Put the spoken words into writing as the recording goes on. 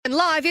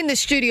Live in the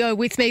studio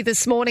with me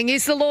this morning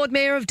is the Lord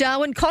Mayor of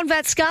Darwin, Con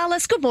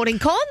Vatskalis. Good morning,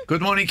 Con.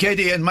 Good morning,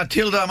 Katie. And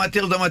Matilda.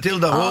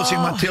 Waltzing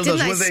Matildas. Didn't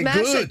they Were they smash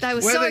good? it? They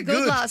were so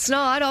good last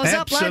night. I was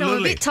up late. I'm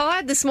a bit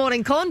tired this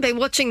morning, Con. Been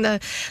watching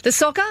the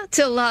soccer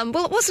till,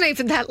 well, it wasn't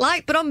even that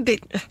late, but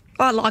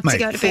I like to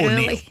go to bed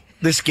early.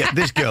 These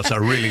girls are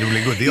really,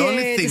 really good. The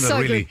only thing that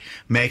really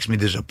makes me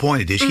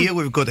disappointed is here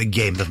we've got a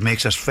game that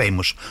makes us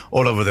famous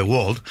all over the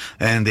world,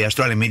 and the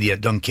Australian media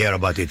don't care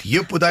about it.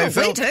 You put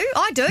AFL. We do.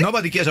 I do.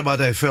 Nobody cares about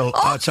AFL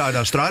outside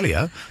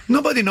Australia.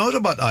 Nobody knows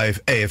about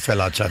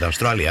AFL outside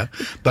Australia,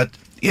 but...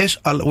 Yes,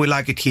 we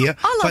like it here.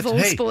 I love all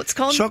sports,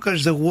 Con. Soccer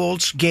is the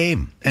world's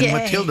game. And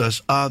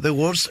Matildas are the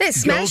world's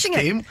girls'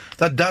 game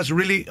that does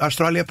really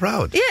Australia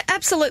proud. Yeah,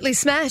 absolutely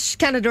smashed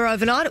Canada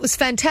overnight. It was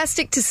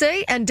fantastic to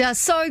see, and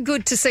so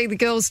good to see the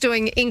girls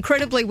doing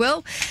incredibly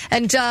well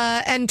and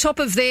top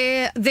of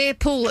their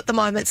pool at the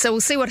moment. So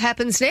we'll see what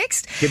happens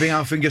next. Keeping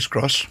our fingers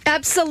crossed.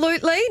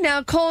 Absolutely.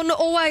 Now, Con,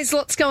 always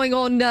lots going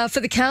on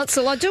for the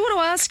council. I do want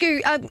to ask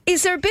you,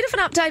 is there a bit of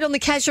an update on the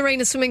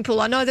Casuarina swimming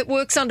pool? I know that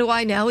work's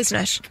underway now,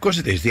 isn't it? Of course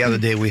it is. The other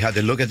day we had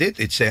a look at it.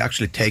 It's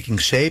actually taking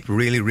shape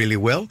really, really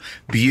well.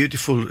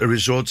 Beautiful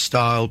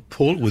resort-style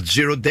pool with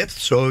zero depth.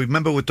 So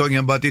remember we're talking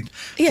about it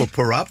for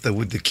Parup,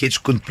 that the kids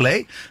couldn't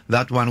play.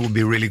 That one would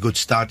be really good,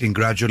 starting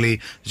gradually,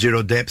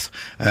 zero depth,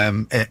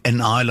 an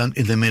island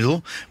in the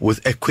middle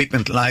with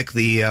equipment like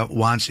the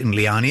ones in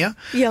Liania.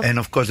 Yep. And,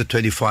 of course, the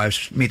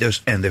 25 metres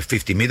and the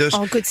 50 metres.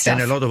 Oh, good stuff.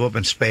 And a lot of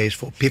open space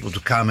for people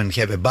to come and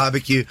have a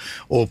barbecue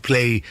or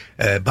play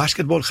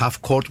basketball.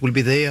 Half court will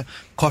be there.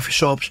 Coffee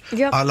shops,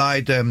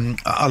 allied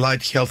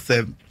health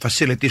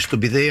facilities to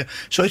be there.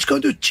 So it's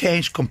going to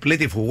change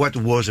completely for what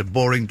was a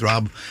boring,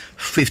 drab,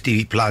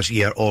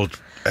 50-plus-year-old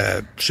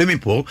swimming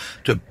pool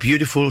to a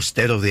beautiful,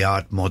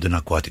 state-of-the-art, modern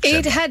aquatic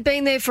centre. It had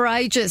been there for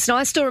ages, and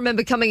I still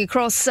remember coming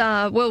across,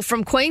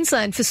 from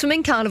Queensland for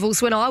swimming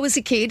carnivals when I was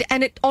a kid,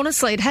 and it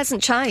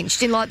hasn't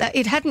changed in like that.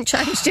 It hadn't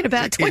changed in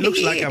about 20 years. It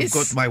looks like I've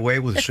got my way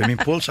with swimming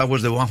pools. I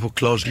was the one who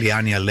closed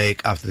Liania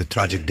Lake after the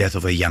tragic death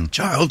of a young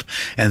child,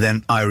 and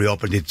then I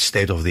reopened it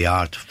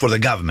state-of-the-art for the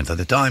government at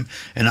the time,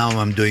 and now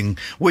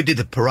we did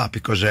the Parup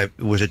because it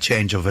was a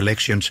change of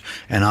elections,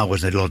 and I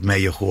was the Lord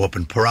Mayor who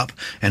opened Parup,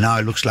 and now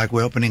it looks like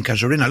we're opening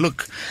Casuarina.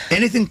 Look,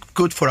 anything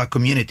good for our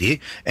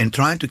community and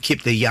trying to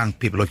keep the young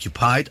people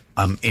occupied,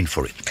 I'm in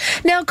for it.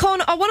 Now,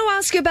 Con, I want to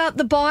ask you about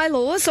the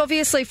bylaws.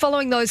 Obviously,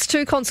 following those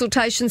two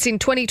consultations in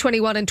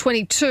 2021 and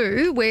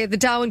 22, where the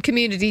Darwin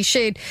community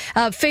shared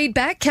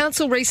feedback,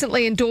 Council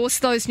recently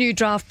endorsed those new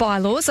draft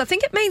bylaws. I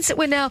think it means that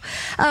we're now,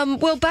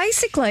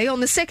 basically,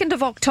 on the 2nd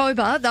of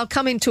October, they'll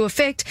come into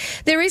effect.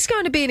 There is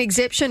going to be an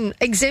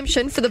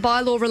exemption for the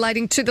bylaw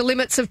relating to the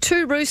limits of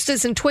 2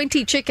 roosters and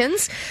 20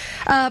 chickens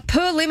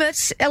per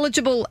limit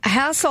eligible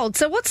household.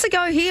 So what's the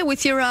go here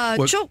with your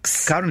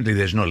chooks? Currently,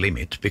 there's no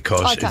limit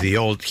because the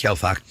old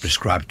Health Act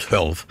prescribed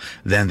 12.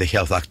 Then the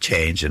Health Act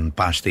changed and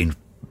passed in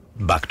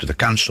back to the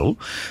council.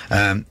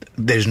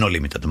 There's no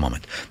limit at the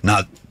moment.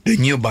 Now, the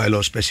new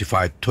bylaw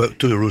specified 2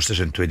 roosters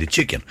and 20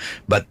 chicken,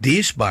 but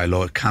this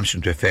bylaw comes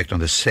into effect on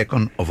the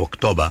 2nd of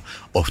October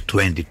of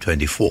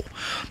 2024.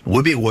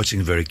 We'll be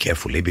watching very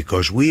carefully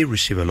because we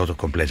receive a lot of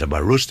complaints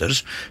about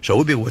roosters, so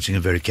we'll be watching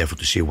very carefully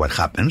to see what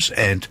happens,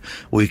 and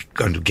we're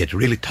going to get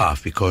really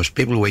tough because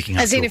people are waking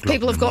up. As in if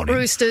people have got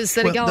roosters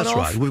that are going off? That's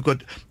right. We've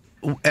got...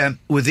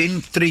 within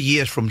 3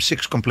 years, from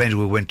 6 complaints,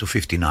 we went to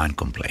 59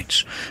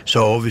 complaints.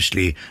 So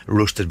obviously,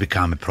 roosters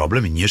become a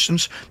problem, a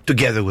nuisance,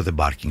 together with the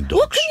barking dogs.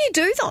 What can you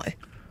do, though?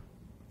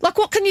 Like,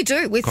 what can you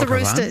do with the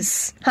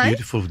roosters? Hey?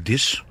 Beautiful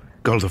dish.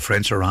 Call the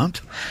friends around,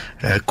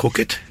 cook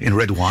it in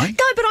red wine.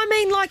 No, but I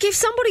mean, like, if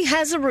somebody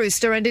has a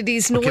rooster and it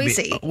is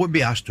noisy... Would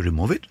be asked to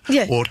remove it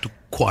or to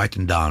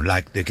quieten down,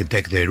 like they can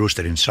take the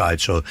rooster inside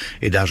so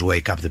it does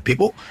wake up the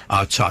people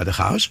outside the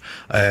house.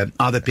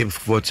 Other people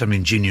thought some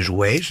ingenious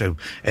ways. A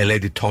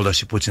lady told us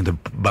she puts it in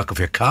the back of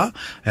her car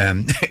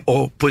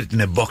or put it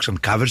in a box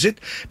and covers it,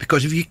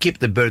 because if you keep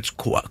the birds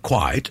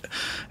quiet,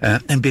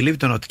 and believe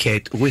it or not,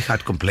 Kate, we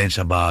had complaints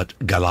about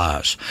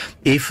galahs.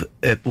 If...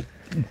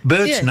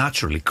 birds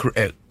naturally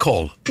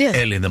call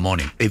early in the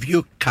morning. If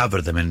you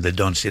cover them and they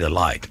don't see the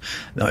light,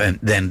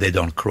 then they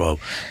don't crow.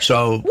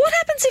 So, what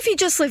happens if you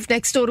just live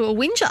next door to a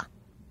whinger?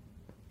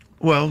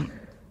 Well,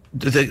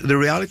 the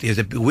reality is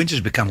that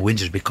whingers become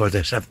whingers because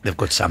they've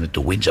got something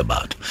to whinge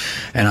about.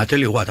 And I tell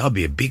you what, I'll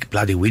be a big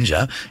bloody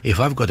whinger if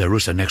I've got a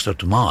rooster next door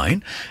to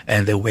mine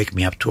and they wake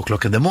me up 2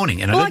 o'clock in the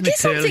morning. And I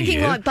guess I'm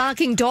thinking like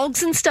barking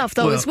dogs and stuff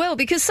though as well,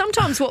 because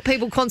sometimes what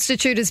people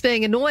constitute as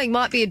being annoying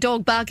might be a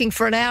dog barking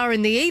for an hour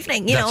in the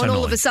evening, and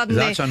all of a sudden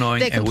they're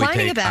complaining and we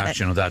take about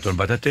action on that one.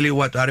 But I tell you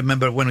what, I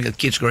remember when we had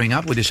kids growing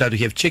up, we decided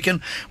to have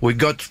chicken. We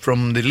got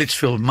from the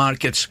Litchfield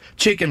markets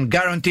chicken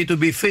guaranteed to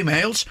be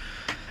females.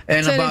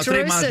 And about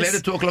 3 months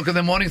later, 2 o'clock in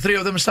the morning, 3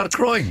 of them start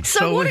crowing.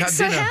 So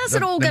how's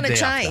it all going to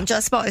change,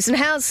 I suppose? And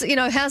how's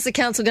the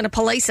council going to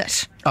police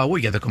it?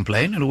 We get a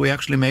complaint, and we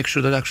actually make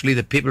sure that actually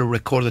the people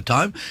record the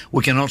time.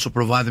 We can also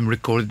provide them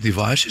recorded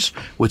devices,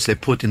 which they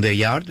put in their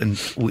yard, and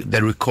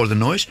they record the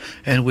noise,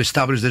 and we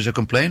establish there's a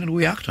complaint, and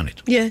we act on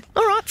it. Yeah.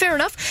 All right, fair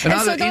enough.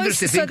 And so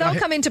they'll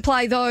come into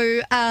play,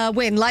 though,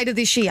 when? Later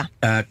this year?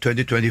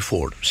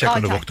 2024,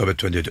 2nd of October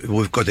 2022.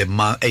 We've got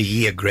a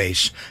year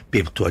grace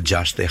people to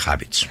adjust their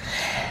habits.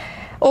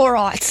 All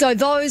right, so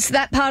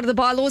that part of the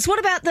bylaws. What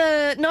about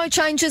the no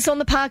changes on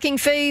the parking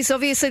fees?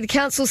 Obviously, the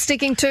council's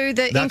sticking to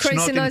the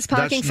increase in those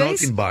parking fees.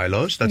 That's not in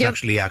bylaws. That's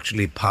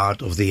actually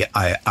part of the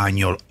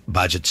annual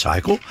budget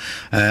cycle.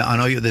 I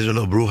know there's a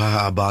lot of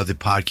brouhaha about the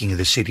parking in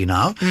the city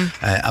now,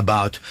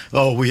 about,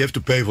 we have to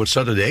pay for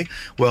Saturday.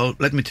 Well,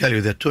 let me tell you,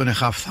 there are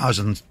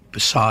 2,500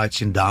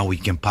 sites in Darwin we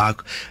can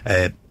park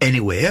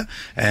anywhere.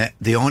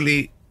 The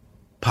only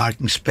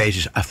parking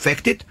spaces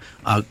affected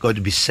are going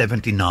to be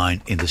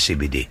 79 in the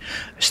CBD.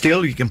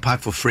 Still, you can park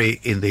for free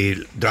in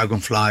the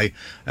Dragonfly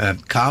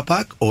car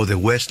park or the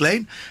West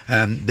Lane.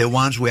 The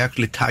ones we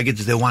actually target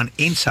is the one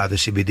inside the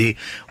CBD,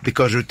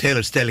 because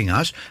retailers telling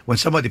us when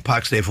somebody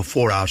parks there for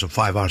 4 hours or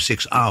 5 hours,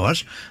 6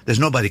 hours, there's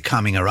nobody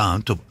coming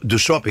around to do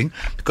shopping,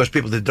 because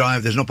people that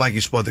drive, there's no parking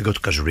spot, they go to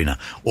Casuarina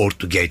or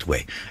to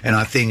Gateway. And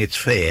I think it's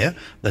fair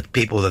that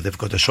people that they've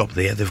got a shop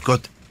there, they've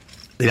got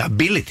the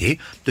ability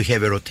to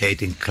have a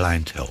rotating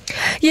clientele.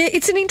 Yeah,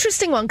 it's an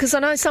interesting one, because I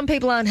know some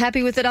people aren't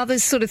happy with it,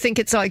 others sort of think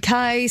it's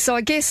okay, so I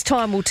guess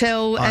time will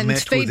tell and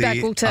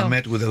feedback will tell. I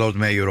met with the Lord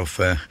Mayor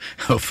of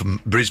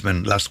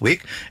Brisbane last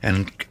week,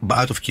 and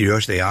out of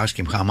curiosity I asked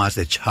him how much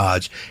they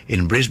charge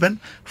in Brisbane.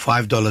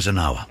 $5 an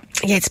hour.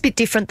 Yeah, it's a bit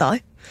different though.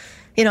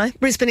 You know,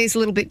 Brisbane is a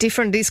little bit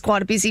different. It is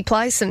quite a busy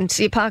place, and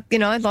you park, it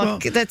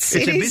is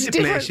a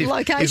different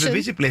location. It's a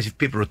busy place if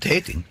people are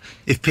rotating.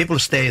 If people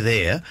stay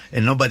there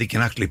and nobody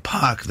can actually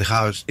park the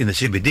house in the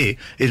CBD,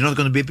 it's not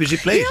going to be a busy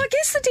place. Yeah, I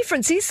guess the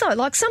difference is, though,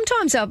 like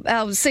sometimes our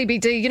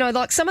CBD,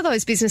 like some of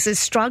those businesses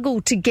struggle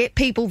to get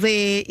people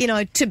there,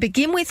 to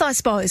begin with, I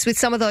suppose, with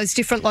some of those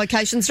different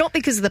locations, not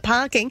because of the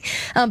parking,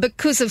 but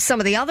because of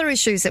some of the other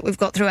issues that we've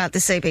got throughout the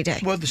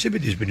CBD. Well, the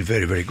CBD has been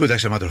very, very good.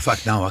 As a matter of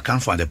fact, now I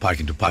can't find a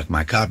parking to park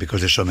my car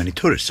because there's so many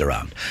tourists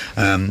around.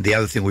 The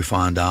other thing we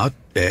found out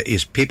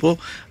is people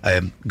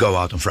go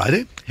out on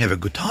Friday, have a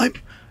good time,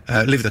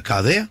 leave the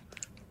car there.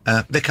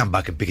 They come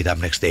back and pick it up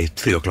next day,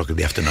 3 o'clock in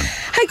the afternoon.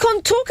 Hey,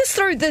 Con, talk us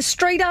through the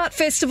Street Art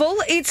Festival.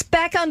 It's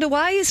back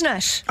underway, isn't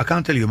it? I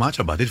can't tell you much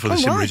about it for the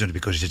same reason,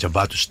 because it's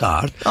about to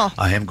start.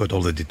 I haven't got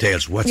all the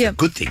details. The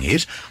good thing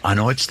is, I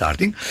know it's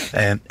starting,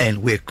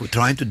 and we're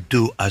trying to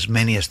do as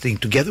many as things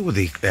together with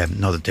the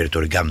Northern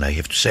Territory government, I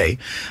have to say.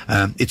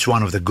 It's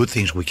one of the good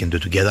things we can do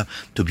together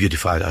to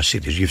beautify our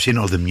cities. You've seen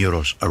all the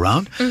murals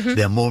around.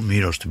 There are more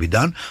murals to be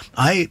done.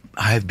 I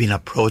have been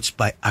approached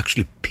by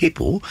actually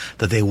people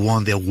that they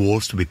want their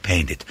walls to be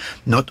painted.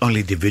 Not only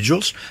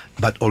individuals,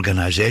 but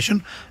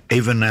organization.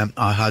 Even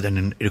I had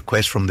a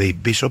request from the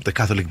bishop, the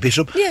Catholic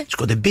bishop. Yeah. It's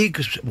got a big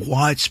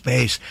wide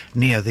space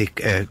near the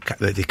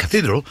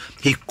cathedral.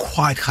 He's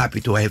quite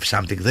happy to have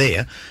something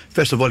there.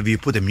 First of all, if you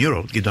put a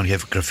mural, you don't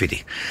have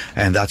graffiti.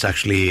 And that's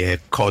actually a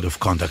code of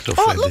conduct of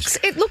it looks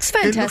fantastic, it looks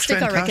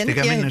fantastic, I reckon.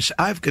 I mean,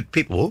 I've got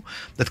people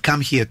that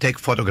come here, take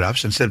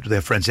photographs and send to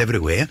their friends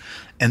everywhere.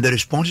 And the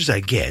responses I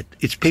get,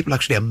 it's people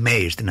actually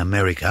amazed in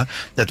America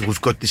that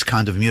we've got this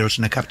kind of murals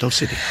in the capital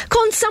city.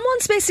 Con,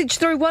 someone's messaged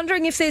through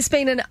wondering if there's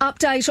been an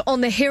update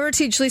on the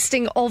heritage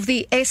listing of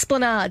the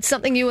Esplanade,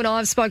 something you and I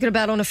have spoken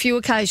about on a few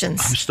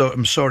occasions.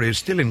 I'm sorry, it's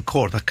still in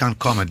court. I can't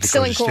comment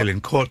because it's still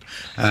in court.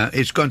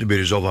 It's going to be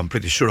resolved, I'm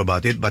pretty sure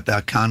about it, but I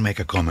can't make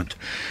a comment.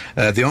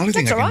 The only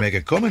thing I can make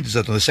a comment is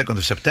that on the 2nd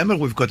of September,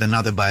 we've got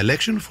another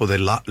by-election for the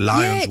Lions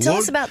Ward. Tell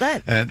us about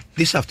that.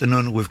 This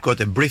afternoon, we've got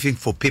a briefing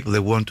for people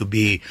that want to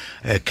be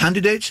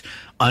candidates.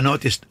 I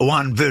noticed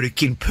one very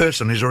keen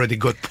person has already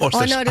got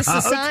posters. I noticed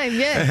the same,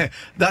 yeah.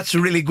 That's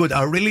really good.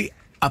 I really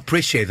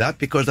appreciate that,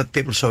 because that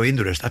people so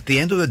interested. At the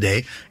end of the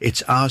day,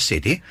 it's our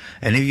city,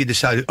 and if you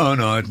decide, oh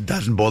no, it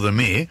doesn't bother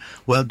me,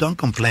 well, don't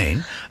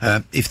complain.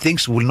 If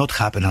things will not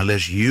happen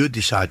unless you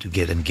decide to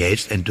get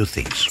engaged and do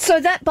things.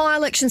 So that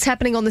by-election's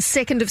happening on the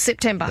 2nd of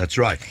September. That's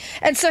right.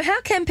 And so how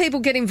can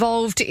people get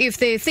involved if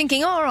they're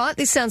thinking, all right,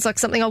 this sounds like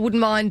something I wouldn't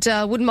mind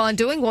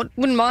doing,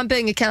 wouldn't mind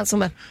being a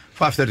councilman?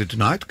 5:30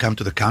 tonight, come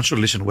to the council,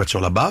 listen what it's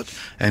all about,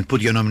 and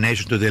put your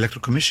nomination to the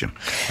Electoral Commission.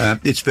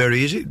 It's very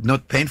easy,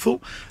 not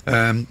painful,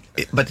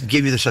 but it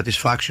gives you the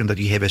satisfaction that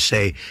you have a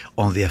say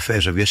on the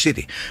affairs of your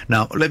city.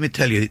 Now, let me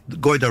tell you,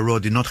 Goida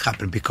Road did not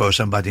happen because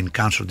somebody in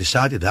council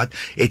decided that.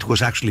 It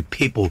was actually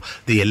people,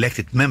 the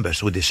elected members,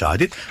 who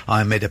decided.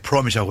 I made a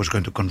promise I was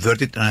going to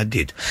convert it, and I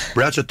did.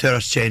 Bradshaw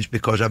Terrace changed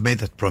because I made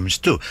that promise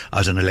too,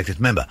 as an elected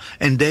member.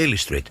 And Daly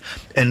Street.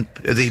 And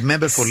the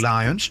member for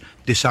Lions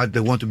decided they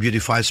want to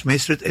beautify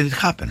Smith Street, and it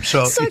happen.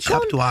 So it's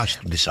up to us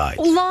to decide.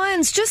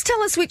 Lions, just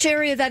tell us which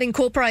area that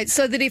incorporates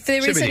so that if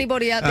there is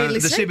anybody out there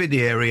listening. The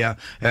CBD area,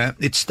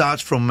 it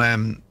starts from, I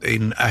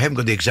haven't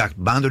got the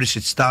exact boundaries,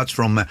 it starts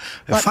from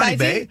Funny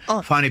Bay.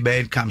 Funny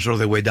Bay comes all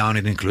the way down,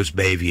 it includes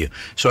Bayview.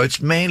 So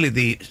it's mainly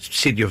the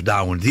city of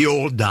Darwin, the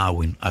old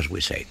Darwin, as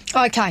we say.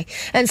 Okay,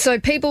 and so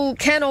people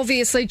can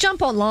obviously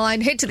jump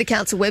online, head to the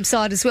council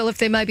website as well if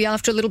they're maybe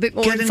after a little bit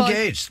more info. Get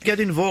engaged, get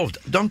involved.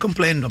 Don't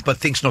complain about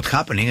things not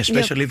happening,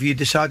 especially if you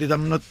decided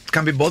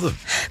can't be bothered.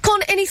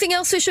 Con, anything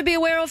else we should be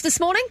aware of this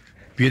morning?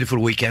 Beautiful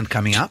weekend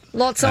coming up.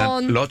 Lots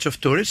on. Lots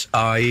of tourists.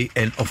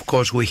 And of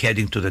course we're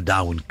heading to the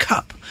Darwin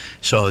Cup.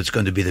 So it's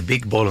going to be the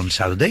big ball on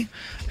Saturday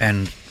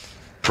and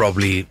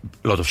probably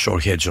a lot of sore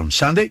heads on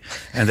Sunday,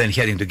 and then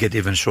heading to get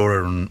even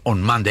sorer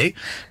on Monday.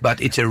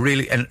 But it's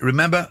and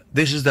remember,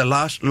 this is the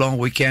last long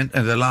weekend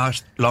and the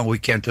last long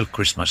weekend till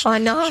Christmas. I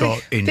know. So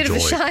enjoy. Bit of a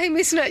shame,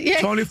 isn't it? Yeah.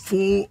 It's only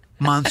 4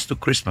 months to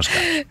Christmas,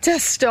 guys.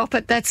 Just stop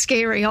it. That's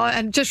scary.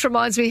 And just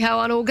reminds me how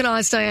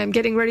unorganised I am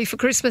getting ready for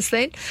Christmas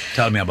then.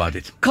 Tell me about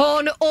it.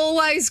 Con,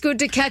 always good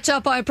to catch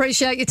up. I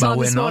appreciate your time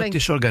this morning. We're not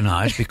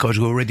disorganised because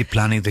we're already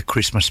planning the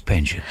Christmas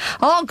pension.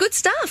 Oh, good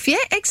stuff. Yeah.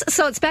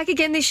 So it's back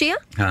again this year?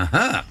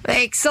 Uh-huh.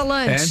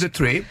 Excellent. And the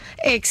tree.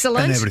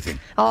 Excellent. And everything.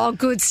 Oh,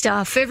 good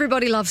stuff.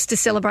 Everybody loves to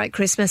celebrate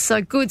Christmas,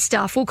 so good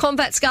stuff. Well,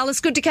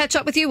 Vatskalis, good to catch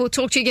up with you. We'll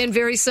talk to you again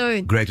very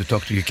soon. Great to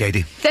talk to you,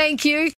 Katie. Thank you.